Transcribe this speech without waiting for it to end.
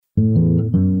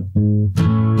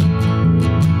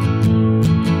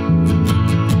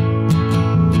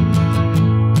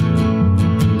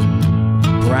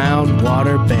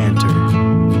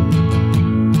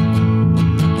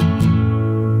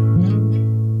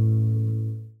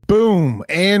Boom.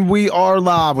 And we are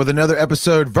live with another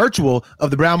episode virtual of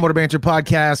the Brownwater Banter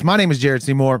podcast. My name is Jared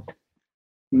Seymour.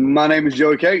 My name is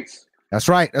Joey Cates. That's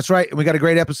right. And we got a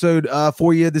great episode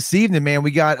for you this evening, man. We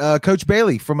got Coach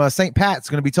Bailey from St. Pat's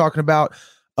going to be talking about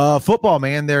football,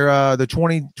 man. Their the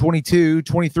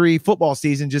 2022-23 football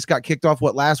season just got kicked off,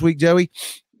 last week, Joey?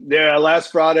 Yeah,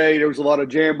 last Friday there was a lot of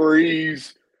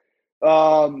jamborees.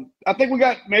 I think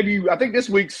this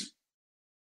week's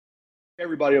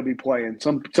everybody will be playing.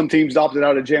 Some teams opted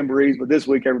out of jamborees, but this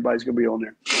week everybody's going to be on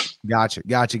there. Gotcha.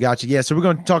 Yeah, so we're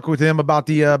going to talk with him about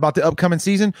the upcoming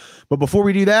season. But before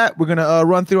we do that, we're going to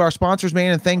run through our sponsors,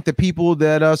 man, and thank the people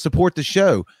that support the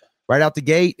show. Right out the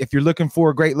gate, if you're looking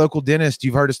for a great local dentist,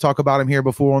 you've heard us talk about him here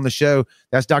before on the show.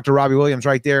 That's Dr. Robbie Williams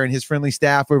right there and his friendly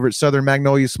staff over at Southern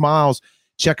Magnolia Smiles.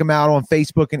 Check him out on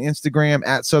Facebook and Instagram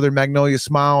at Southern Magnolia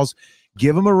Smiles.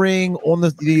 Give him a ring on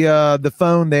the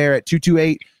phone there at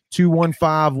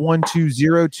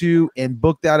 228-215-1202 and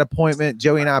book that appointment.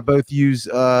 Joey and I both use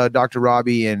Dr.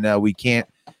 Robbie, and we can't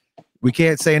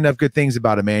say enough good things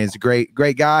about him, man. He's a great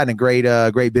guy and a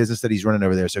great business that he's running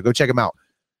over there. So go check him out.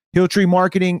 Hilltree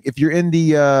Marketing. If you're in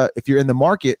the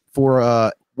market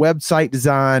for website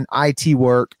design, IT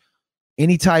work,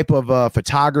 any type of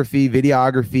photography,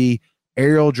 videography,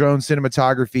 aerial drone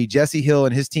cinematography, Jesse Hill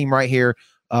and his team right here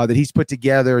that he's put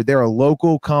together. They're a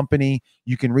local company.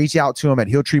 You can reach out to him at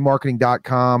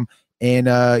hilltreemarketing.com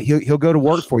and he'll go to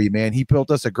work for you, man. He built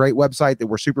us a great website that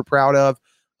we're super proud of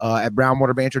at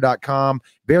brownwaterbanter.com.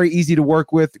 Very easy to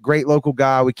work with. Great local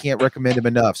guy. We can't recommend him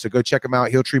enough. So go check him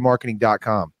out,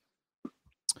 hilltreemarketing.com.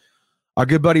 Our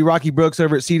good buddy Rocky Brooks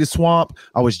over at Cedar Swamp.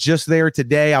 I was just there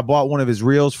today. I bought one of his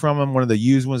reels from him, one of the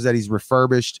used ones that he's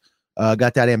refurbished.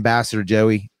 Got that Ambassador,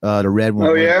 Joey, the red one.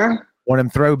 Oh, yeah? One of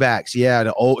them throwbacks. Yeah,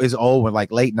 the old one, like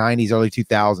late 90s, early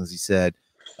 2000s, he said.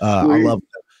 I love it.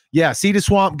 Yeah, Cedar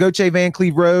Swamp, Goche Van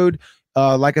Cleve Road.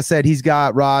 Like I said, he's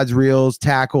got rods, reels,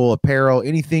 tackle, apparel,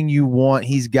 anything you want,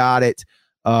 he's got it.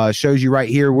 Shows you right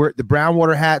here. The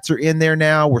Brownwater hats are in there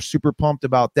now. We're super pumped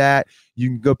about that. You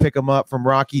can go pick them up from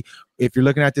Rocky. If you're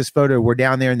looking at this photo, we're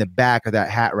down there in the back of that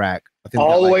hat rack. I think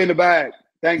all the way in the back.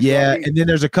 Thanks. Yeah, Rocky. And then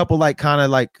there's a couple kind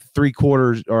of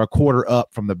 3/4 or a quarter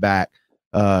up from the back.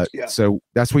 So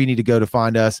that's where you need to go to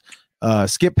find us.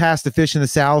 Skip past the Fish in the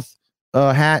South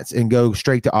hats and go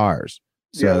straight to ours.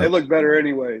 So, yeah, they look better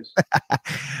anyways.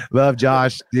 Love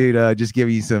Josh, dude. Just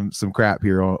giving you some crap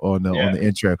here on the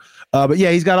intro. But yeah,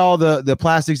 he's got all the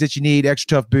plastics that you need,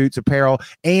 extra tough boots, apparel,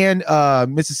 and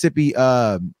Mississippi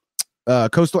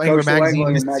Coastal Angler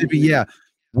Magazine, Mississippi. Yeah,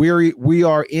 we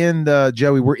are in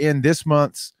we're in this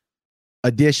month's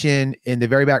edition in the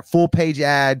very back, full page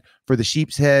ad for the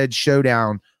Sheep's Head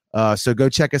Showdown. So go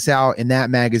check us out in that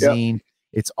magazine. Yep.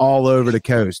 It's all over the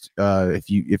coast. If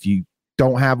you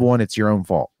don't have one, it's your own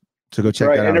fault. So go check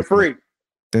that out. And they're free.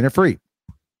 Then they're free.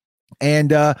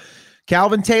 And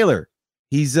Calvin Taylor,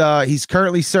 he's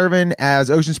currently serving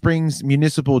as Ocean Springs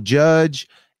Municipal Judge,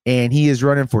 and he is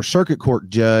running for Circuit Court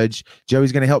Judge.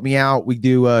 Joey's going to help me out. We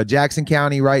do Jackson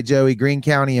County, right, Joey? Greene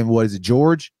County, and what is it,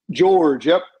 George? George,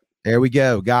 yep. There we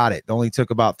go. Got it. Only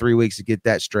took about 3 weeks to get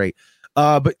that straight.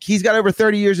 But he's got over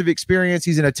 30 years of experience.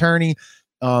 He's an attorney.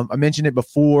 I mentioned it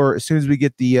before. As soon as we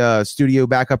get the studio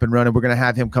back up and running, we're going to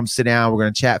have him come sit down. We're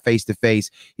going to chat face to face.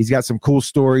 He's got some cool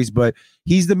stories, but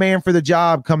he's the man for the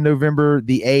job come November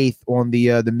the 8th on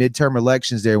the midterm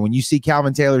elections there. When you see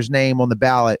Calvin Taylor's name on the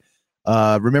ballot,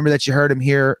 remember that you heard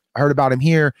about him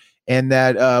here, and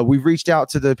that we've reached out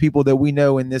to the people that we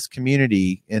know in this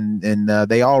community, and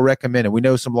they all recommend it. We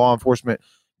know some law enforcement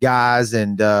guys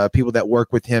and people that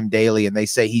work with him daily, and they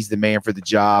say he's the man for the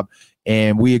job,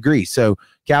 and we agree. So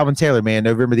Calvin Taylor, man,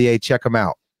 November the 8th, check him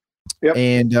out. Yep.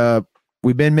 And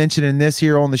we've been mentioning this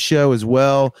here on the show as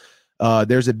well.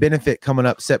 There's a benefit coming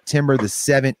up September the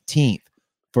 17th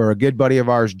for a good buddy of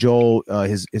ours, Joel.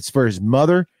 It's for his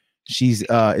mother.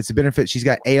 It's a benefit. She's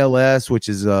got ALS, which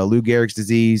is Lou Gehrig's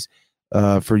disease.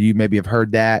 For you, maybe have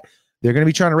heard that. They're going to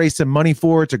be trying to raise some money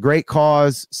for it. It's a great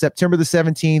cause. September the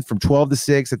 17th from 12 to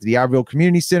 6 at the Iberville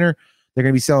Community Center. They're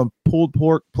going to be selling pulled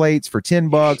pork plates for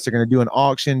 $10. They're going to do an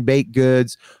auction, baked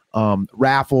goods,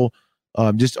 raffle,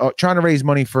 just trying to raise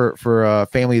money for a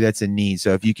family that's in need.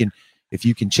 So if you can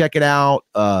check it out,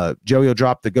 Joey will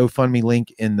drop the GoFundMe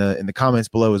link in the comments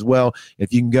below as well.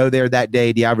 If you can go there that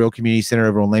day, the Iberville Community Center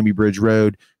over on Lambie Bridge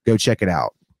Road, go check it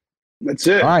out. That's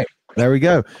it. All right. There we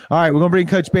go. All right, we're going to bring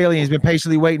Coach Bailey. He's been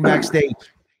patiently waiting backstage.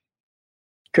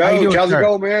 Coach, how's it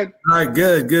going, man? All right,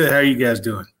 good. How are you guys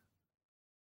doing?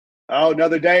 Oh,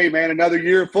 another day, man. Another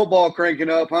year of football cranking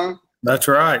up, huh? That's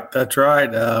right.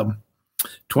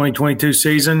 2022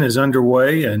 season is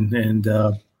underway, and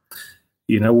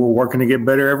we're working to get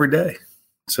better every day.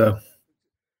 So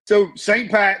St.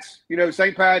 Pat's,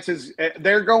 St. Pat's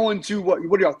they're going to what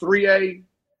are y'all 3A?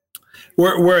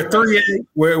 We're at 3A.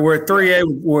 We're at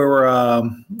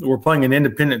 3A. We're playing an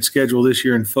independent schedule this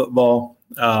year in football.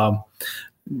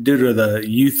 Due to the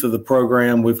youth of the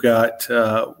program, we've got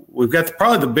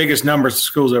probably the biggest numbers the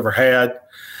school's ever had.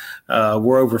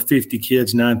 We're over 50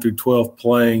 kids, 9 through 12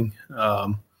 playing,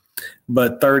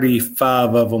 but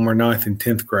 35 of them are 9th and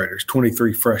 10th graders,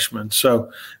 23 freshmen.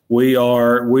 So we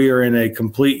are in a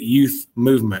complete youth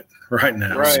movement right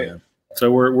now. Right. So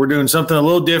we're doing something a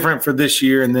little different for this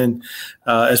year, and then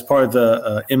as part of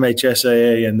the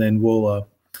MHSAA, and then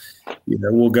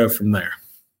we'll go from there.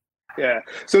 Yeah.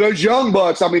 So those young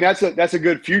bucks, I mean, that's a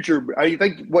good future. I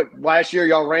think last year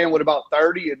y'all ran with about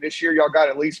 30, and this year y'all got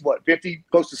at least 50,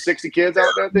 close to 60 kids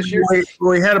out there this year.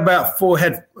 We had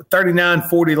had 39,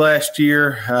 40 last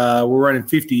year. We're running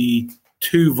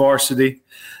 52 varsity,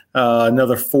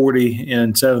 another 40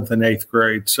 in 7th and 8th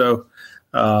grade. So,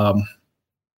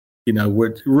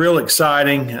 we're real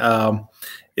exciting.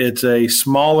 It's a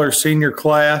smaller senior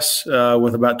class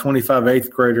with about 25 8th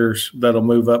graders that'll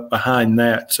move up behind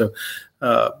that. So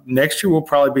next year we'll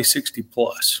probably be 60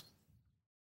 plus.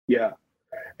 Yeah.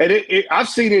 And I've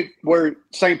seen it where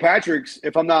St. Patrick's,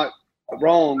 if I'm not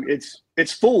wrong,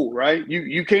 it's full, right?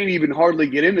 You can't even hardly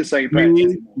get into St.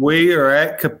 Patrick's. We are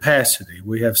at capacity.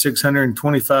 We have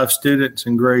 625 students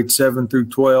in grades 7 through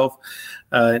 12.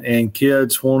 And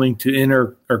kids wanting to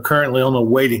enter are currently on a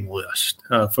waiting list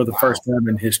for the first time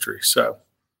in history. So,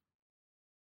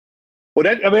 well,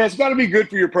 it's got to be good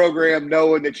for your program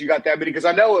knowing that you got that many. Because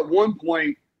I know at one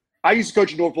point I used to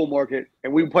coach at Norfolk Market,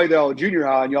 and we played there all at junior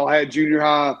high, and y'all had junior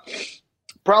high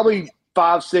probably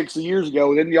 5-6 years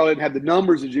ago. And then y'all didn't have the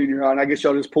numbers of junior high, and I guess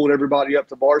y'all just pulled everybody up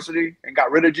to varsity and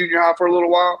got rid of junior high for a little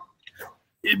while.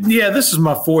 Yeah, this is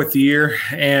my 4th year,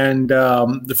 and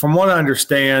from what I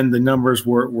understand, the numbers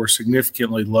were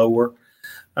significantly lower.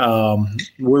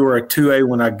 We were at 2A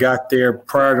when I got there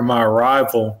prior to my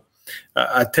arrival.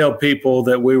 I tell people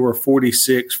that we were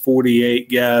 46,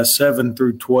 48 guys, 7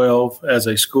 through 12 as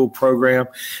a school program.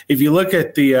 If you look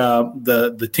at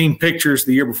the team pictures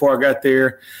the year before I got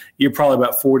there, you're probably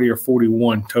about 40 or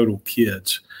 41 total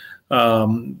kids.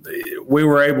 We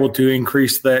were able to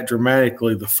increase that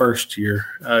dramatically the first year,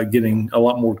 getting a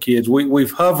lot more kids.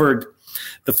 We've hovered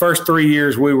the first 3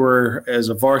 years we were as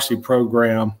a varsity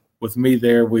program. With me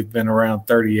there, we've been around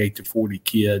 38 to 40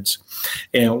 kids,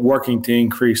 and working to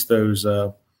increase those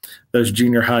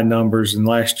junior high numbers. And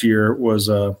last year was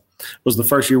the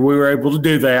first year we were able to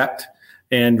do that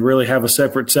and really have a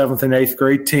separate 7th and 8th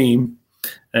grade team.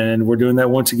 And we're doing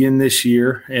that once again this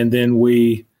year. And then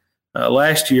we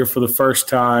last year, for the first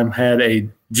time, had a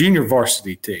junior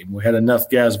varsity team. We had enough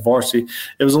guys varsity.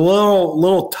 It was a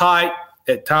little tight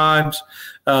at times,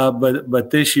 but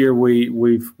this year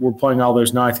we're playing all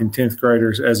those 9th and 10th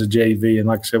graders as a JV. And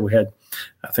like I said,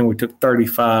 I think we took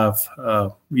 35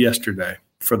 yesterday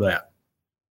for that.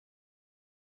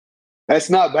 That's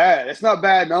not bad. That's not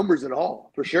bad numbers at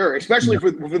all, for sure, especially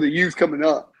for the youth coming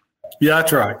up. Yeah,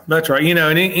 that's right. That's right. And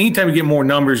anytime you get more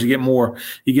numbers, you get more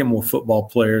football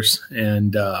players,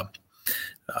 and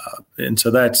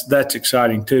so that's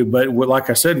exciting too. But like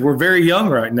I said, we're very young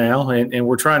right now, and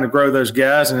we're trying to grow those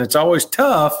guys, and it's always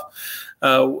tough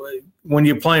when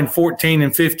you're playing 14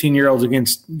 and 15-year-olds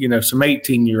against some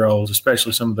 18-year-olds,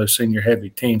 especially some of those senior heavy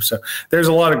teams. So there's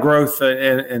a lot of growth,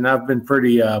 and I've been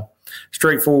pretty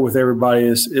straightforward with everybody.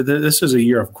 This is a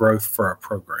year of growth for our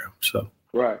program. So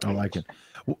right, I like it.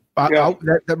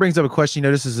 That brings up a question.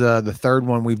 This is the 3rd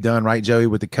one we've done, right, Joey,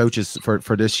 with the coaches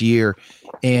for this year.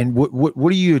 And what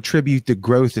do you attribute the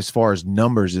growth as far as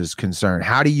numbers is concerned?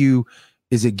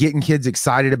 Is it getting kids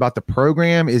excited about the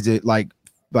program? Is it like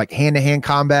hand-to-hand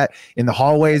combat in the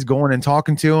hallways, going and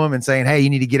talking to them and saying, hey, you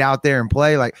need to get out there and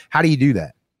play? Like, how do you do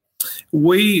that?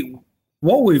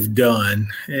 What we've done,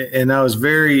 and I was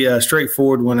very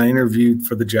straightforward when I interviewed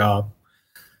for the job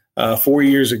 4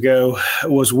 years ago,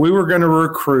 was we were going to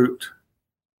recruit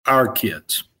our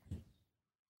kids.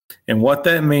 And what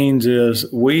that means is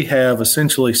we have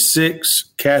essentially 6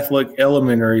 Catholic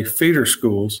elementary feeder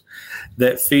schools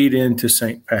that feed into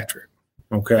St. Patrick,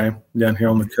 okay, down here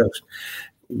on the coast.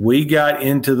 We got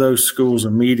into those schools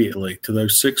immediately, to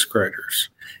those 6th graders,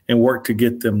 and worked to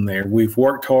get them there. We've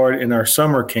worked hard in our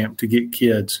summer camp to get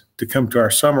kids to come to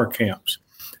our summer camps.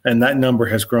 And that number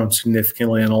has grown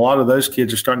significantly. And a lot of those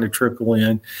kids are starting to trickle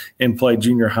in and play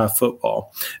junior high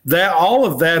football. All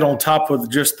of that on top of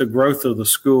just the growth of the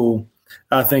school,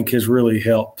 I think has really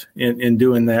helped in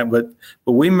doing that. But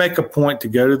we make a point to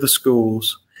go to the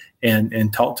schools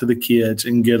and talk to the kids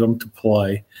and get them to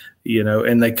play.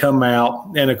 and they come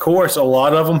out. And, of course, a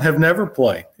lot of them have never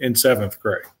played in 7th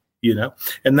grade,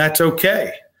 and that's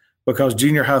okay because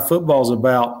junior high football is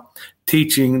about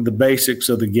teaching the basics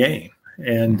of the game.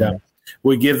 And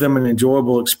we give them an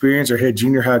enjoyable experience. Our head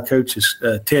junior high coach is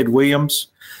Ted Williams.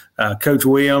 Coach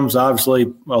Williams,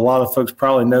 obviously, a lot of folks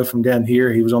probably know from down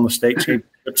here. He was on the state championship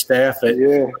staff at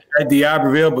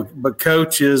D'Iberville, but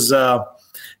Coach has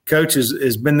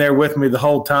been there with me the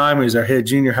whole time. He's our head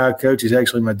junior high coach. He's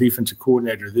actually my defensive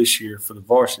coordinator this year for the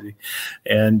varsity.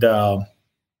 And,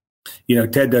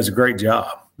 Ted does a great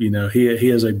job. He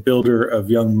is a builder of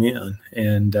young men.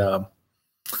 And,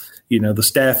 the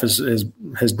staff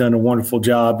has done a wonderful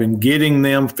job in getting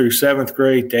them through 7th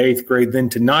grade to 8th grade, then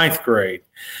to 9th grade.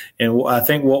 And I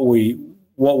think what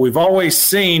we've always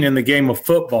seen in the game of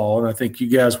football, and I think you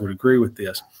guys would agree with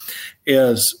this,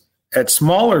 is at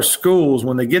smaller schools,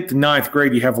 when they get to 9th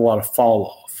grade, you have a lot of fall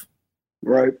off.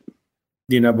 Right.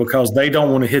 Because they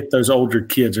don't want to hit those older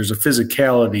kids. There's a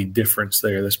physicality difference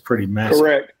there that's pretty massive.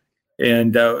 Correct.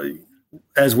 And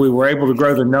as we were able to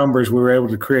grow the numbers, we were able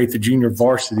to create the junior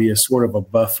varsity as sort of a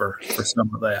buffer for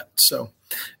some of that. So,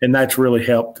 and that's really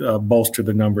helped bolster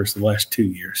the numbers the last 2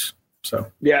 years. So,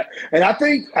 yeah. And I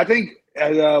think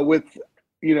with,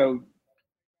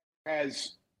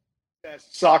 as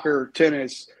soccer,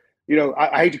 tennis,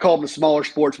 I hate to call them the smaller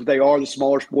sports, but they are the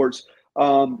smaller sports.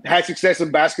 Had success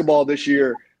in basketball this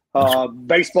year.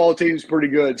 Baseball team's pretty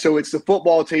good. So it's the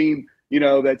football team,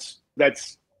 that's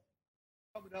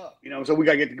coming up, so we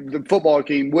got to get the football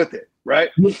team with it, right?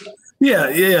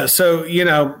 Yeah. So,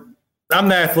 I'm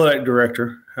the athletic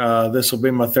director. This will be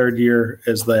my 3rd year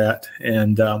as that.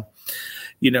 And,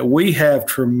 we have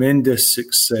tremendous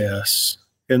success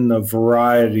in the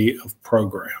variety of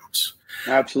programs.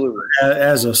 Absolutely.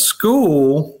 As a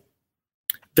school,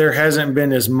 there hasn't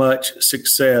been as much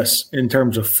success in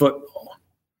terms of football,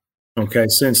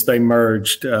 since they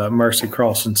merged Mercy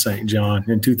Cross and St. John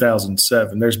in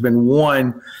 2007. There's been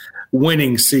one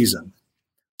winning season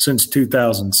since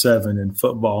 2007 in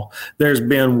football. There's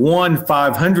been one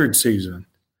 500 season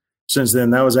since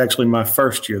then. That was actually my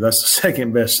first year. That's the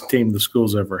second best team the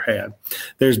school's ever had.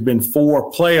 There's been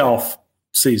 4 playoff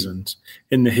seasons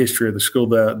in the history of the school.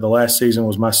 The last season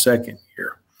was my second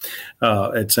year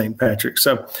at St. Patrick.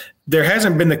 So there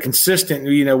hasn't been the consistent,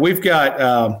 we've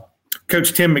got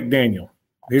Coach Tim McDaniel.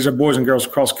 He's our boys and girls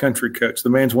cross country coach. The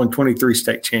man's won 23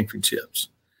 state championships.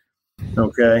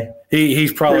 Okay.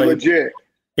 He's probably legit.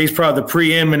 He's probably the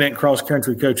preeminent cross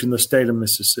country coach in the state of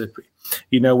Mississippi.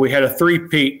 We had a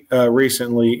 3-peat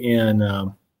recently in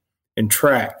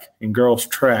track, in girls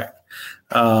track.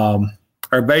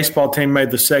 Our baseball team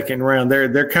made the second round.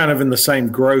 They're kind of in the same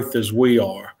growth as we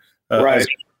are. Right. As a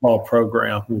football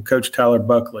program. With Coach Tyler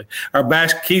Buckley.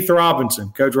 Keith Robinson.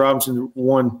 Coach Robinson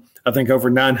won, I think, over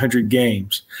 900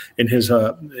 games in his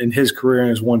career and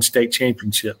has won state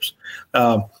championships.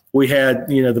 We had,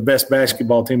 the best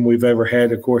basketball team we've ever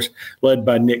had, of course, led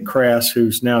by Nick Crass,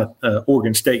 who's now at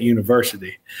Oregon State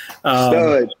University.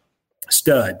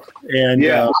 Stud.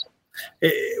 And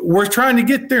we're trying to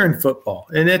get there in football,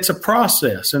 and it's a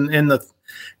process. And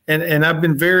I've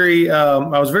been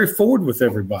I was very forward with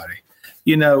everybody.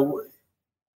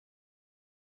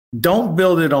 Don't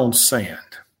build it on sand.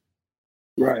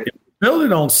 Right. If we build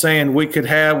it on sand, we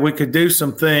could do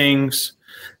some things,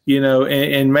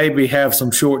 and maybe have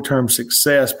some short-term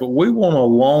success, but we want a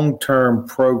long-term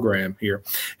program here.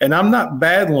 And I'm not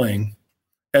battling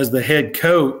as the head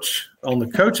coach on the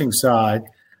coaching side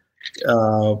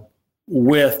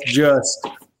with just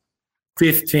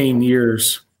 15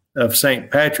 years of St.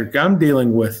 Patrick. I'm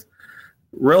dealing with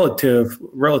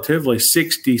relatively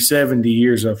 60, 70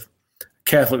 years of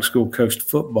Catholic school coached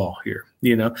football here.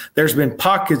 There's been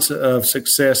pockets of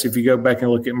success if you go back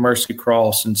and look at Mercy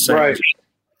Cross and St. John,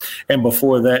 and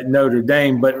before that Notre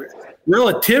Dame, but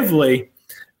relatively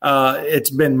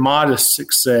it's been modest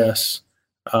success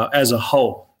as a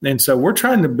whole. And so we're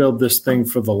trying to build this thing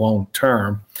for the long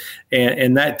term,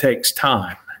 and that takes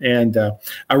time. And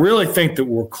I really think that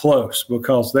we're close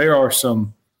because there are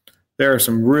some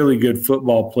really good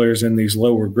football players in these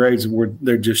lower grades.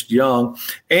 They're just young,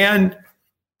 and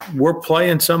we're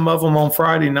playing some of them on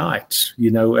Friday nights,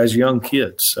 as young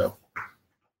kids. So,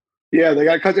 yeah, they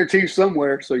got to cut their teeth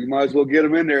somewhere, so you might as well get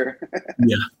them in there.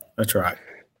 Yeah, that's right.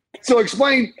 So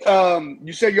explain,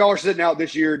 you said y'all are sitting out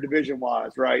this year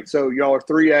division-wise, right? So y'all are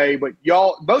 3A, but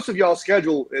most of y'all's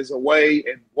schedule is away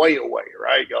and way away,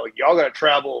 right? Y'all got to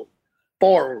travel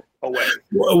far away.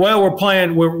 Well, we're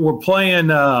playing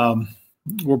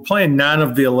 9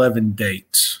 of the 11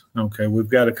 dates. Okay, we've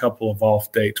got a couple of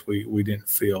off dates we didn't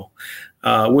fill,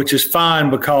 which is fine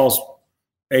because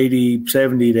 70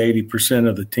 to 80%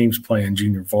 of the teams playing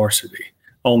junior varsity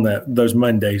on those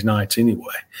Mondays nights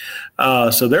anyway.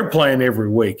 So they're playing every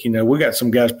week. We got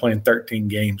some guys playing 13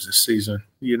 games this season,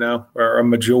 or a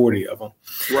majority of them.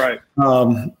 Right.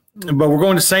 But we're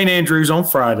going to St. Andrews on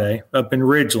Friday up in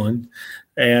Ridgeland,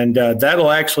 and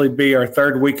that'll actually be our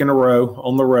third week in a row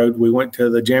on the road. We went to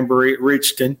the Jamboree at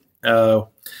Richton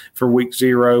for week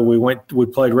 0. We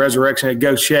played Resurrection at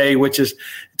Gaucher,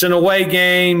 it's an away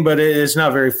game, but it's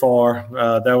not very far.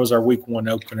 That was our week 1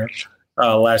 opener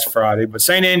last Friday. But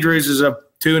St. Andrews is a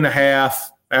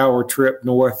 2.5-hour trip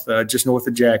north, just north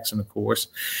of Jackson, of course.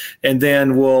 And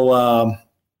then we'll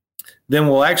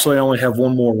actually only have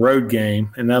one more road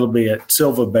game, and that'll be at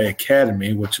Silva Bay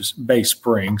Academy, which is Bay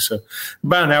Springs. So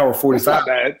about an hour 45. That's not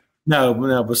bad.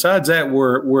 No. Besides that,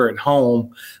 we're at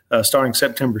home starting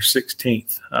September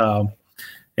 16th,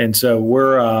 and so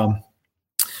we're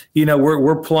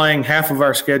playing half of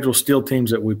our schedule still teams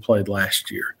that we played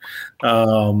last year: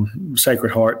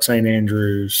 Sacred Heart, St.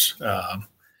 Andrews,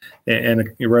 and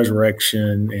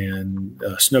Resurrection, and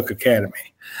Snook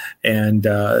Academy. And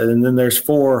then there's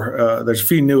there's a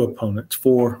few new opponents,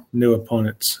 4 new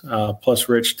opponents plus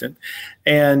Richton.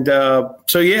 And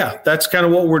so, yeah, that's kind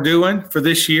of what we're doing for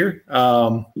this year.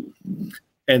 And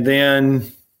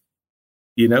then,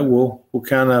 we'll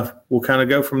kind of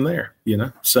go from there,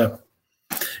 So,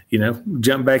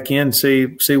 jump back in, see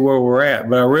where we're at.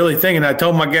 But I really think, and I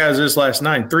told my guys this last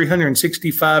night,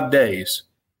 365 days,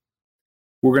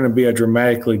 we're going to be a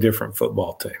dramatically different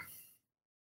football team.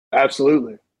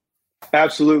 Absolutely.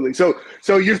 So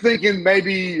you're thinking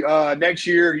maybe next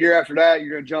year after that,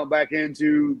 you're going to jump back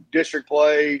into district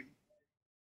play.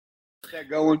 Is that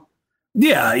going?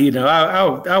 Yeah,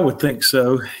 I would think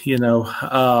so.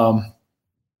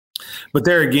 But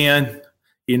there again,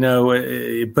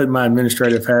 put my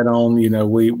administrative hat on.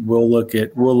 We'll look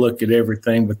at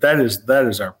everything, but that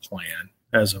is our plan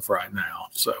as of right now.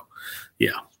 So,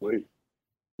 yeah, sweet.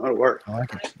 That'll work. I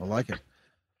like it.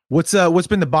 What's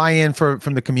been the buy-in from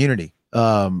the community? Being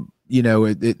on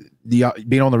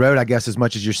the road, I guess, as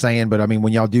much as you're saying, but I mean,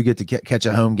 when y'all do get to catch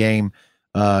a home game,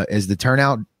 has the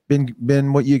turnout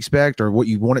been what you expect or what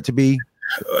you want it to be?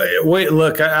 Wait,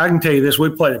 look, I can tell you this: we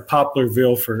played at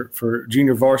Poplarville for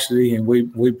junior varsity, and we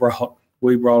brought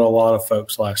a lot of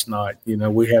folks last night.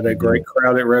 We had a great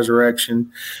crowd at Resurrection.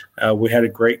 We had a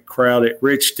great crowd at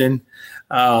Richton.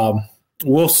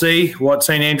 We'll see what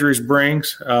St. Andrews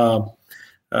brings.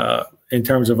 In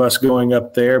terms of us going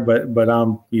up there, but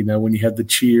when you have the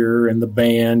cheer and the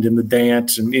band and the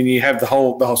dance and you have the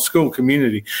whole school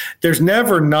community, there's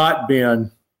never not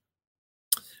been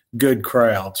good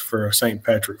crowds for a St.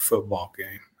 Patrick football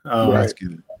game. That's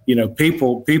good.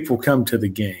 People come to the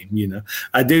game.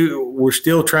 We're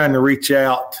still trying to reach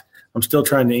out. I'm still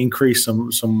trying to increase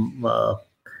some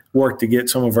work to get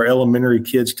some of our elementary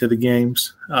kids to the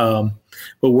games.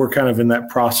 But we're kind of in that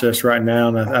process right now,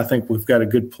 and I think we've got a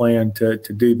good plan to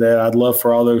do that. I'd love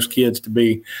for all those kids to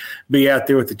be out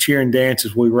there with the cheer and dance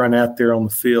as we run out there on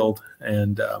the field.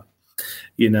 And,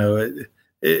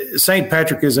 St.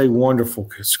 Patrick is a wonderful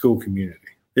school community.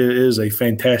 It is a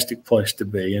fantastic place to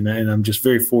be, and I'm just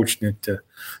very fortunate to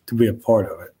be a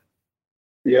part of it.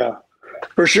 Yeah,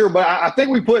 for sure. But I think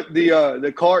we put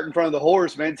the cart in front of the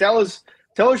horse, man. Tell us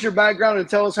your background and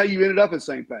tell us how you ended up at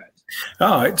St. Pat's.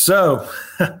 All right. So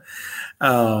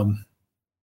I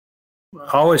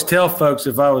always tell folks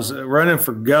if I was running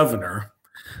for governor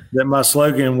that my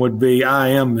slogan would be, I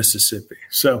am Mississippi.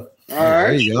 So, all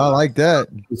right. I like that.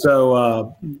 So,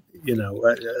 I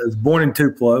was born in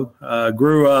Tupelo,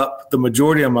 grew up the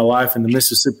majority of my life in the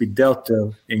Mississippi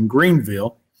Delta in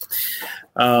Greenville,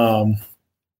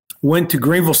 went to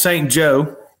Greenville St.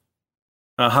 Joe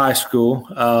High School.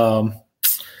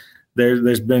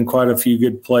 There's been quite a few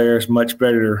good players, much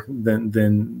better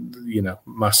than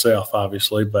myself,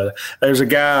 obviously. But there's a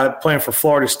guy playing for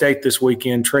Florida State this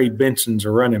weekend. Trey Benson's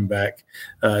a running back.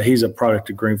 He's a product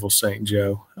of Greenville St.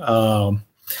 Joe.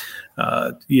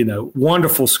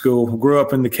 Wonderful school. Grew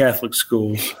up in the Catholic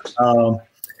schools.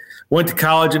 Went to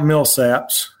college at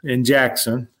Millsaps in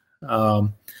Jackson.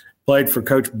 Played for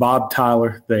Coach Bob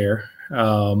Tyler there.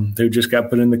 Who just got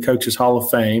put in the Coaches Hall of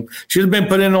Fame. Should have been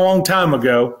put in a long time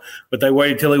ago, but they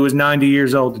waited till he was 90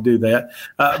 years old to do that.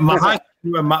 My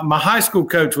high school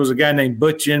coach was a guy named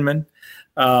Butch Inman.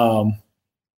 Coach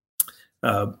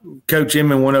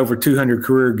Inman won over 200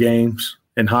 career games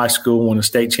in high school, won a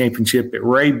state championship at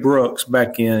Ray Brooks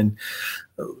back in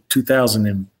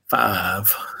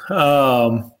 2005.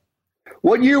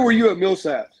 What year were you at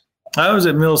Millsaps? I was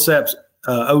at Millsaps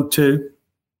 02.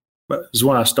 Is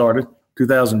when I started,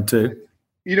 2002.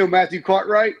 You know Matthew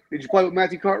Cartwright? Did you play with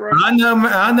Matthew Cartwright?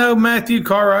 I know Matthew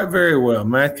Cartwright very well.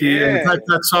 Matthew, Yeah. in fact,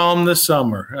 I saw him this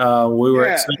summer. We were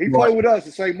at he played with us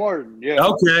at St. Martin. Yeah.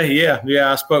 Okay,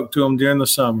 yeah. I spoke to him during the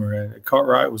summer.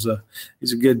 Cartwright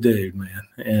he's a good dude, man.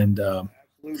 And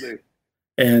Absolutely.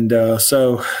 And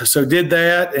so did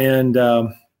that, and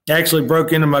actually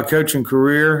broke into my coaching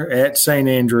career at St.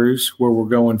 Andrews, where we're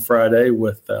going Friday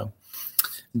with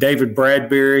David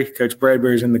Bradbury. Coach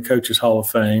Bradbury's in the Coaches Hall of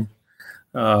Fame.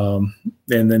 And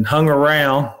then hung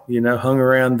around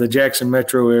the Jackson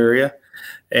metro area,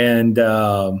 and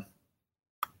had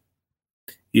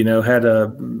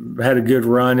a good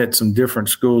run at some different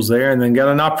schools there, and then got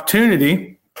an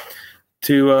opportunity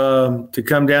to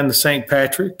come down to St.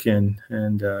 Patrick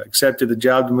and accepted the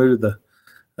job to move to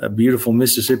the beautiful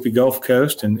Mississippi Gulf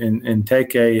Coast and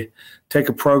take a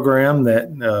program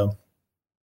that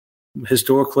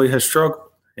historically has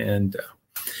struggled. And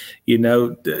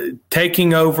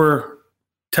taking over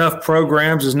tough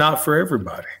programs is not for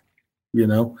everybody,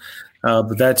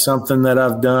 but that's something that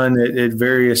I've done at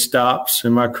various stops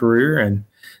in my career,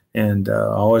 and I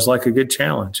always like a good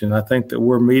challenge. And I think that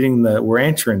we're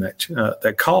answering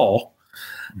that call.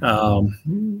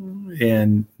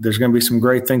 And there's going to be some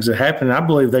great things that happen. And I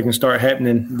believe they can start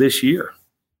happening this year.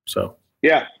 So,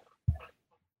 yeah.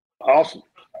 Awesome.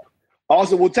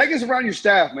 Well, take us around your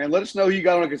staff, man. Let us know who you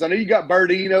got on it, because I know you got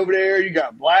Burdine over there, you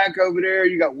got Black over there,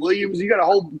 you got Williams, you got a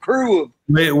whole crew of.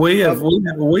 We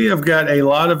have got a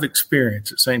lot of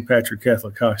experience at St. Patrick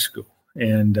Catholic High School,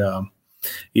 and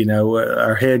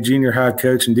our head junior high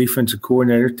coach and defensive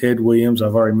coordinator, Ted Williams.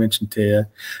 I've already mentioned Ted.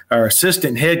 Our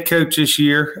assistant head coach this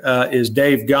year is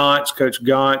Dave Gauntz. Coach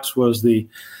Gauntz was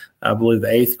I believe the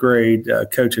 8th grade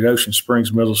coach at Ocean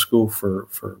Springs Middle School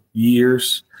for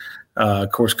years.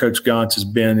 Of course, Coach Gauntz has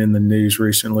been in the news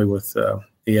recently with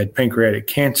he had pancreatic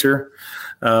cancer,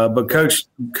 but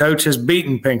Coach has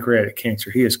beaten pancreatic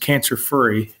cancer. He is cancer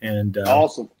free, and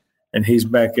awesome. And he's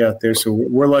back out there, so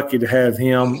we're lucky to have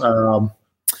him.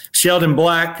 Sheldon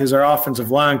Black is our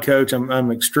offensive line coach. I'm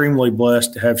extremely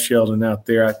blessed to have Sheldon out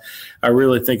there. I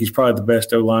really think he's probably the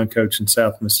best O-line coach in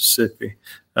South Mississippi.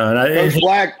 Coach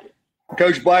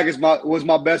Black was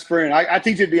my best friend. I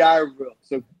teach at the Iberville,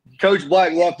 so Coach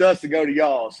Black left us to go to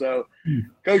y'all. So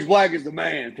Coach Black is the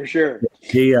man for sure.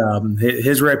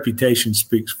 His reputation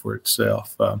speaks for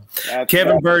itself.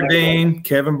 Kevin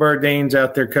Burdine's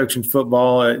out there coaching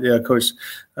football. Of course,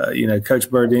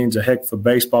 Coach Burdine's a heck of a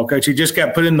baseball coach. He just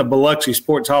got put in the Biloxi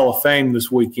Sports Hall of Fame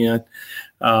this weekend,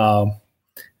 and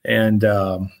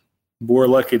we're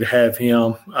lucky to have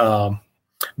him.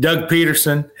 Doug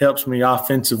Peterson helps me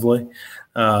offensively.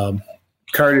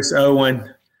 Curtis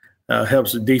Owen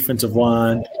helps the defensive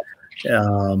line.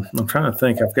 I'm trying to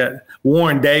think. I've got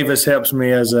Warren Davis helps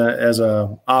me as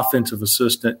a offensive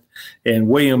assistant, and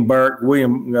William Burke.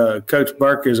 Coach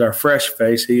Burke is our fresh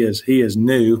face. He is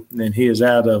new, and he is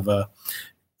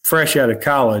fresh out of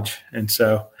college, and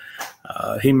so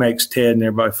he makes Ted and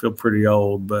everybody feel pretty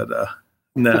old. But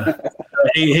no,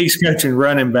 he's coaching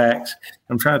running backs.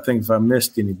 I'm trying to think if I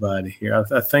missed anybody here.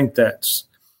 I think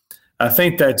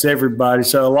that's everybody.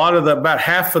 So about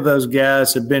half of those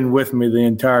guys have been with me the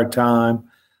entire time.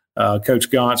 Coach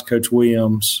Gauntz, Coach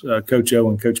Williams, Coach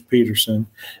Owen, Coach Peterson.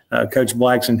 Coach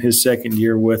Black's in his second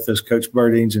year with us. Coach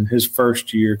Burdine's in his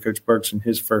first year. Coach Burke's in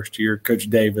his first year. Coach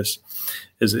Davis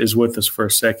is with us for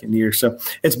a second year. So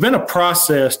it's been a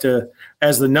process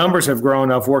as the numbers have grown,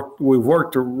 we've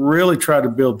worked to really try to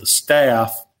build the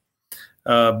staff,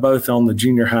 both on the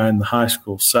junior high and the high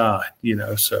school side,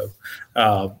 So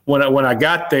when I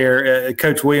got there,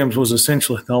 Coach Williams was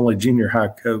essentially the only junior high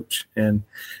coach, and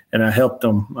I helped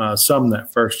him some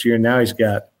that first year. Now he's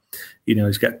got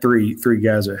three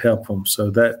guys that help him,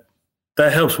 so that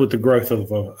helps with the growth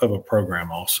of a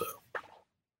program also.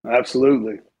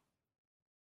 Absolutely.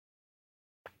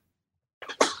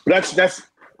 That's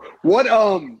what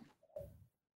train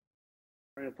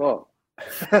of thought.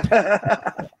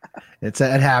 It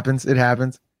happens. It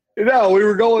happens. No, we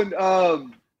were going.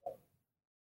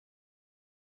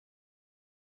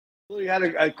 We had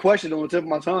a question on the tip of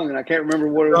my tongue, and I can't remember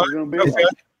what it was going to be. Okay.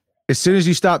 As soon as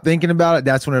you stop thinking about it,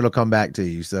 that's when it'll come back to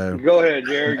you. So go ahead,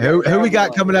 Jerry. Who we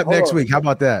got coming up next week? How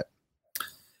about that?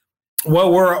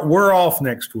 Well, we're off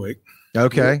next week.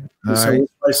 Okay. All right. We'll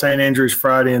play St. Andrews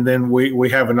Friday, and then we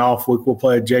have an off week. We'll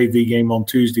play a JV game on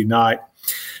Tuesday night,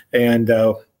 and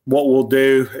what we'll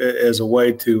do as a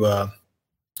way to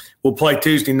we'll play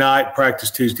Tuesday night,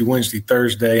 practice Tuesday, Wednesday,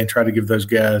 Thursday, and try to give those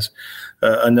guys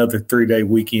another 3-day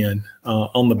weekend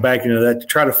on the back end of that to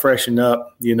try to freshen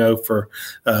up, for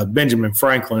Benjamin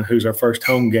Franklin, who's our first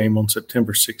home game on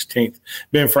September 16th.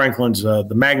 Ben Franklin's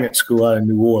the magnet school out of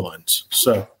New Orleans.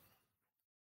 So,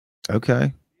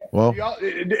 okay. Well,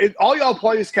 all y'all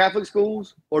play is Catholic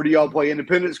schools, or do y'all play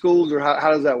independent schools, or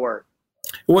how does that work?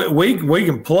 We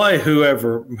can play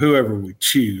whoever we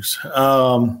choose.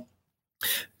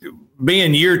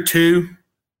 Being year 2,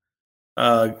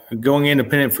 going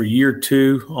independent for year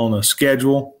 2 on a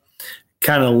schedule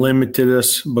kind of limited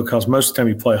us because most of the time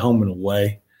you play home and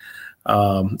away.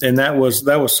 And that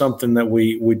was something that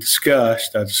we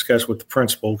discussed. I discussed with the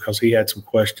principal because he had some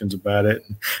questions about it.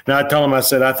 And I told him, I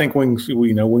said, I think we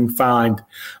can find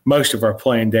most of our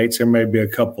playing dates. There may be a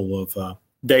couple of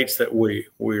dates that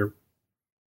we're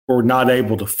not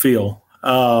able to fill.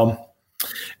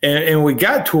 And we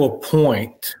got to a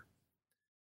point,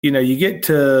 you get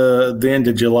to the end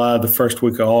of July, the first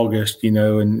week of August,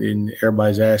 and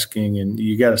everybody's asking, and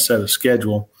you got to set a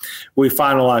schedule. We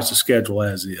finalized the schedule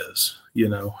as is,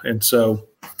 and so,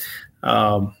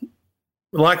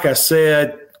 like I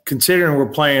said, considering we're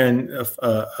playing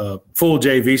a full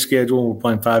JV schedule, we're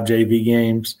playing 5 JV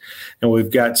games, and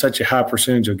we've got such a high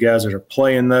percentage of guys that are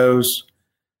playing those,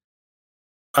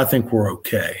 I think we're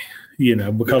okay,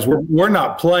 because we're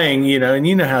not playing, and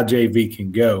you know how JV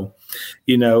can go.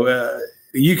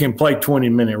 You can play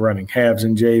 20-minute running halves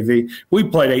in JV. We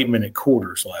played 8-minute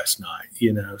quarters last night,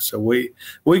 so we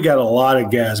got a lot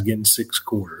of guys getting 6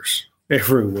 quarters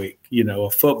every week,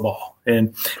 of football.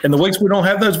 And the weeks we don't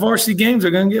have those varsity games,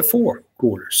 they're going to get 4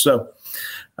 quarters. So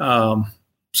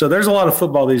there's a lot of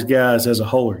football these guys as a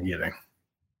whole are getting.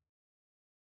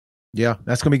 Yeah,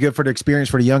 that's going to be good for the experience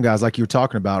for the young guys like you were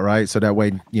talking about, right? So that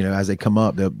way, as they come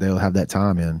up, they'll have that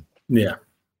time in. Yeah.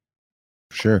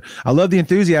 Sure. I love the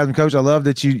enthusiasm, Coach. I love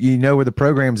that you know where the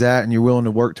program's at and you're willing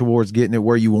to work towards getting it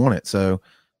where you want it. So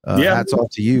hats off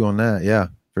to you on that. Yeah,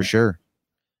 for sure.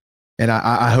 And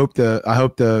I hope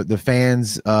the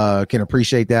fans can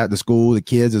appreciate that, the school, the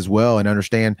kids as well, and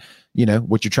understand,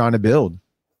 what you're trying to build.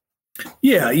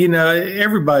 Yeah,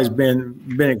 everybody's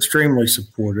been extremely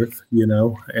supportive,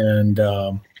 and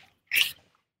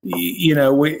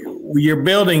you're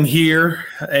building here,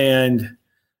 and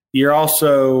you're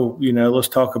also, let's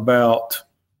talk about,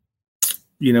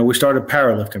 we started a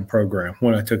powerlifting program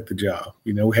when I took the job.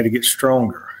 We had to get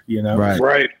stronger,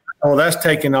 Right. Oh, that's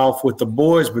taken off with the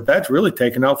boys, but that's really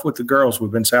taken off with the girls.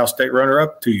 We've been South State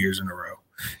runner-up 2 years in a row.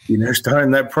 Starting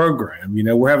that program,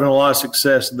 we're having a lot of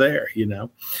success there,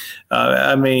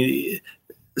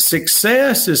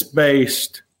 success is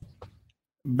based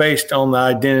on the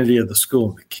identity of the school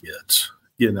and the kids,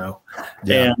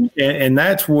 Yeah. and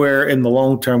that's where in the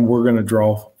long term we're going to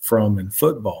draw from in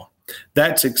football.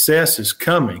 That success is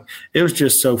coming. It was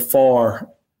just so far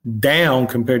down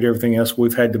compared to everything else.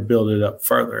 We've had to build it up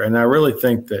further. And I really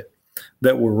think that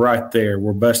we're right there.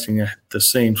 We're busting at the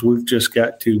seams. We've just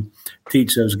got to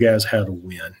teach those guys how to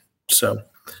win. So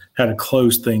how to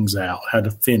close things out, how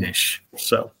to finish.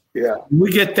 So yeah,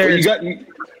 we get there. Well,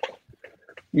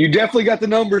 you definitely got the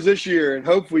numbers this year, and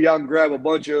hopefully y'all can grab a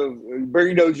bunch of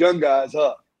bring those young guys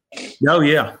up. Oh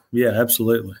yeah,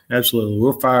 absolutely.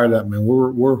 We're fired up, man.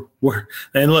 We're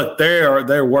and look,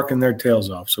 they're working their tails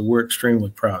off, so we're extremely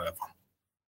proud of them.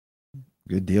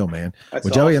 Good deal, man. That's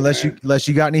well, Joey, awesome, unless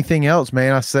you got anything else,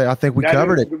 man, I think we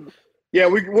covered it. Yeah,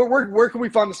 where can we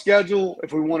find the schedule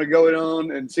if we want to go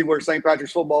on and see where St.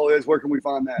 Patrick's football is? Where can we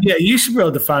find that? Yeah, you should be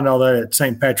able to find all that at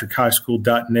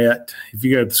stpatrickhighschool.net. If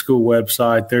you go to the school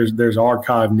website, there's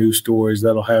archived news stories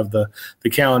that'll have the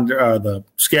calendar, the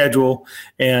schedule,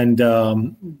 and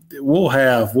we'll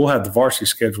have the varsity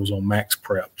schedules on Max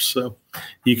Prep, so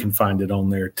you can find it on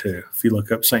there too if you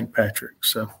look up St. Patrick.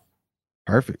 So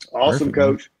perfect, awesome,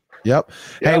 Coach. Yep.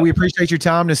 Hey, we appreciate your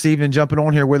time this evening, jumping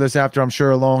on here with us after I'm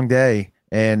sure a long day,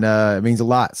 and it means a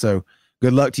lot. So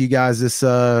good luck to you guys this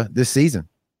season.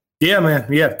 Yeah, man.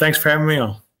 Yeah, thanks for having me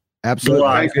on. Absolutely.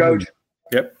 Thanks, Coach.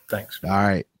 Yep. Thanks. All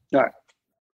right.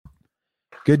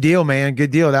 Good deal, man. Good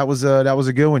deal. That was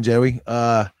a good one, Joey.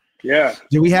 Yeah.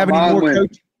 Do we have any more,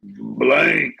 Coach?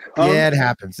 Blank. Huh? Yeah, it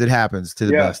happens. It happens to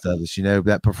the best of us.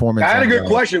 That performance. I had a good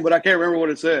question, but I can't remember what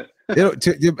it said.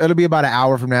 It'll be about an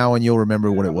hour from now, and you'll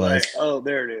remember what it was. Oh,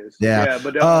 there it is. Yeah.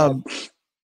 But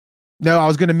no, I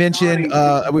was going to mention.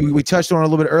 We touched on it a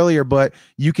little bit earlier, but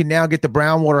you can now get the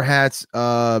Brownwater hats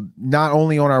not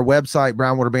only on our website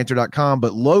brownwaterbanter.com,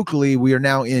 but locally we are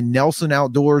now in Nelson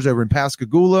Outdoors over in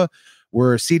Pascagoula.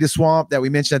 We're Cedar Swamp that we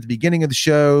mentioned at the beginning of the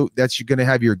show. That's you're going to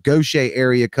have your Gaucher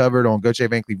area covered on Gaucher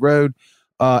Bankley Road.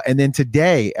 And then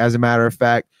today, as a matter of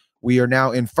fact, We are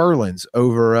now in Furlands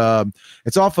over.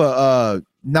 It's off of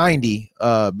 90.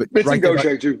 But it's right in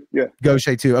Gaucher too. Yeah,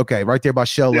 Gaucher too. Okay, right there by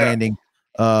Shell Landing.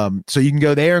 So you can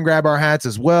go there and grab our hats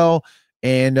as well.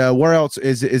 And where else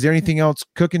is there anything else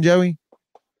cooking, Joey?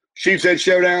 Sheep's Head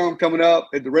Showdown coming up.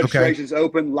 The registration's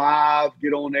open live.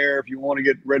 Get on there if you want to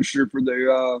get registered for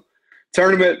the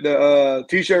tournament. The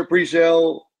t-shirt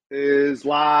pre-sale is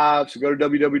live. So go to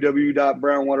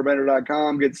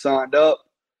www.brownwaterbanner.com. Get signed up.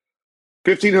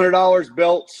 $1,500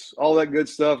 belts, all that good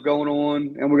stuff going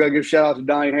on. And we got to give a shout out to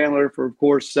Donnie Handler for, of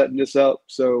course, setting this up.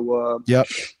 So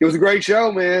it was a great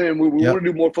show, man. And we want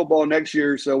to do more football next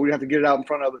year. So we have to get it out in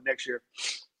front of it next year.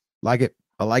 Like it.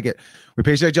 I like it. We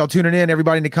appreciate y'all tuning in.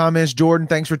 Everybody in the comments. Jordan,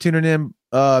 thanks for tuning in,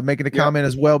 making a comment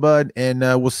as well, bud. And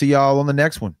we'll see y'all on the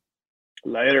next one.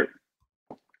 Later.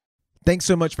 Thanks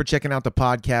so much for checking out the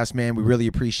podcast, man. We really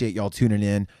appreciate y'all tuning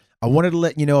in. I wanted to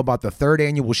let you know about the 3rd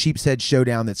annual Sheep's Head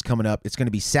Showdown that's coming up. It's going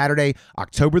to be Saturday,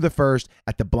 October the 1st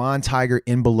at the Blind Tiger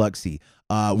in Biloxi.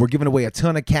 We're giving away a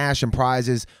ton of cash and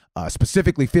prizes,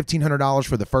 specifically $1,500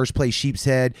 for the first place Sheep's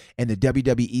Head and the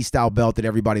WWE style belt that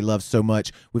everybody loves so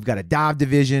much. We've got a dive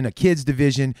division, a kids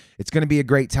division. It's going to be a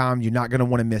great time. You're not going to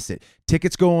want to miss it.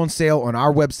 Tickets go on sale on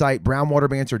our website,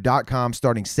 brownwaterbanter.com,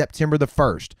 starting September the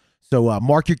 1st. So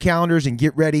mark your calendars and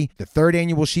get ready. The 3rd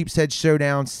annual Sheep's Head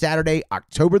Showdown, Saturday,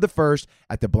 October the 1st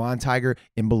at the Blind Tiger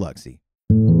in Biloxi.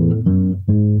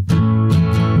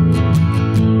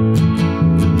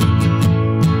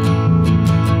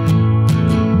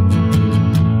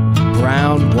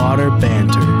 Brown Water Banter.